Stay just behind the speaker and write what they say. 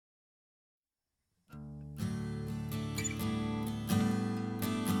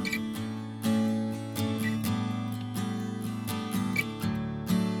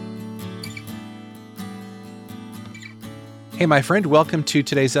Hey, my friend, welcome to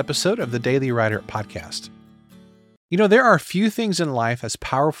today's episode of the Daily Writer podcast. You know, there are few things in life as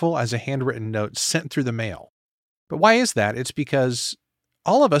powerful as a handwritten note sent through the mail. But why is that? It's because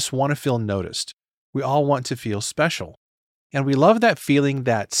all of us want to feel noticed. We all want to feel special. And we love that feeling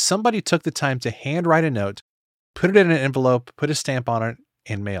that somebody took the time to handwrite a note, put it in an envelope, put a stamp on it,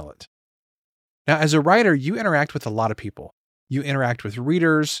 and mail it. Now, as a writer, you interact with a lot of people. You interact with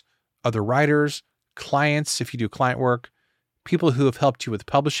readers, other writers, clients if you do client work, people who have helped you with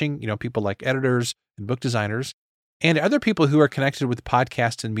publishing, people like editors and book designers, and other people who are connected with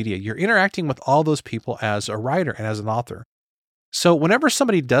podcasts and media. You're interacting with all those people as a writer and as an author. So whenever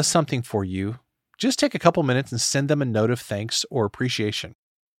somebody does something for you, just take a couple minutes and send them a note of thanks or appreciation.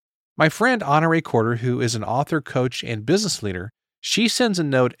 My friend Honore Corder, who is an author, coach, and business leader, she sends a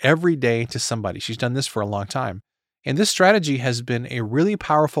note every day to somebody. She's done this for a long time. And this strategy has been a really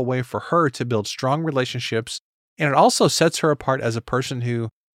powerful way for her to build strong relationships. And it also sets her apart as a person who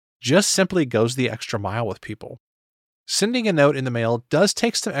just simply goes the extra mile with people. Sending a note in the mail does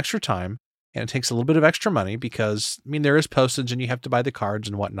take some extra time, and it takes a little bit of extra money because, there is postage and you have to buy the cards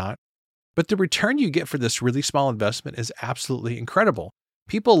and whatnot. But the return you get for this really small investment is absolutely incredible.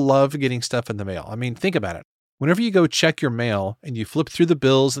 People love getting stuff in the mail. Think about it. Whenever you go check your mail and you flip through the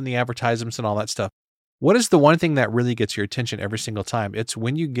bills and the advertisements and all that stuff, what is the one thing that really gets your attention every single time? It's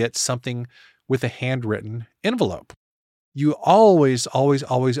when you get something with a handwritten envelope. You always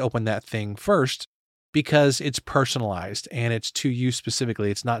open that thing first because it's personalized and it's to you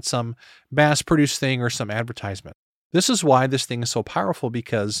specifically. It's not some mass-produced thing or some advertisement. This is why this thing is so powerful,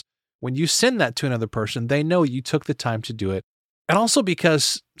 because when you send that to another person, they know you took the time to do it. And also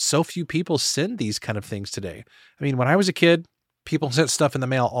because so few people send these kind of things today. When I was a kid, people sent stuff in the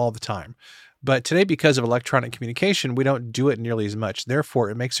mail all the time. But today, because of electronic communication, we don't do it nearly as much. Therefore,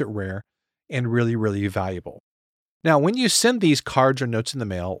 it makes it rare and really, really valuable. Now, when you send these cards or notes in the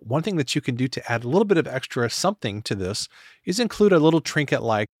mail, one thing that you can do to add a little bit of extra something to this is include a little trinket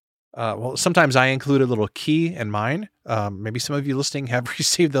like, sometimes I include a little key in mine. Maybe some of you listening have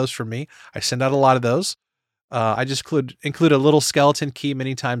received those from me. I send out a lot of those. I just include a little skeleton key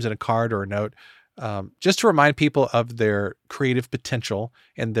many times in a card or a note, just to remind people of their creative potential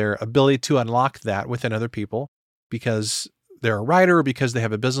and their ability to unlock that within other people, because they're a writer or because they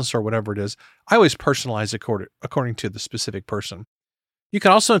have a business or whatever it is. I always personalize according to the specific person. You can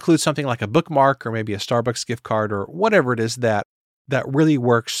also include something like a bookmark or maybe a Starbucks gift card or whatever it is that really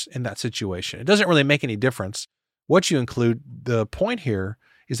works in that situation. It doesn't really make any difference what you include. The point here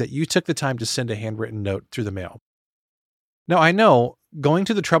is that you took the time to send a handwritten note through the mail. Now, I know going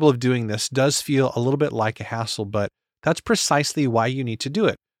to the trouble of doing this does feel a little bit like a hassle, but that's precisely why you need to do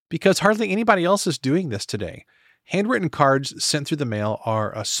it, because hardly anybody else is doing this today. Handwritten cards sent through the mail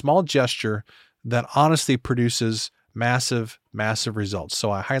are a small gesture that honestly produces massive, massive results.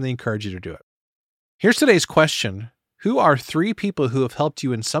 So I highly encourage you to do it. Here's today's question. Who are 3 people who have helped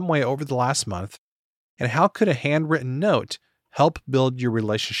you in some way over the last month? And how could a handwritten note help build your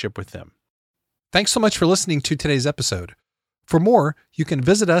relationship with them? Thanks so much for listening to today's episode. For more, you can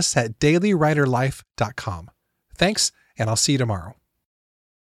visit us at dailywriterlife.com. Thanks, and I'll see you tomorrow.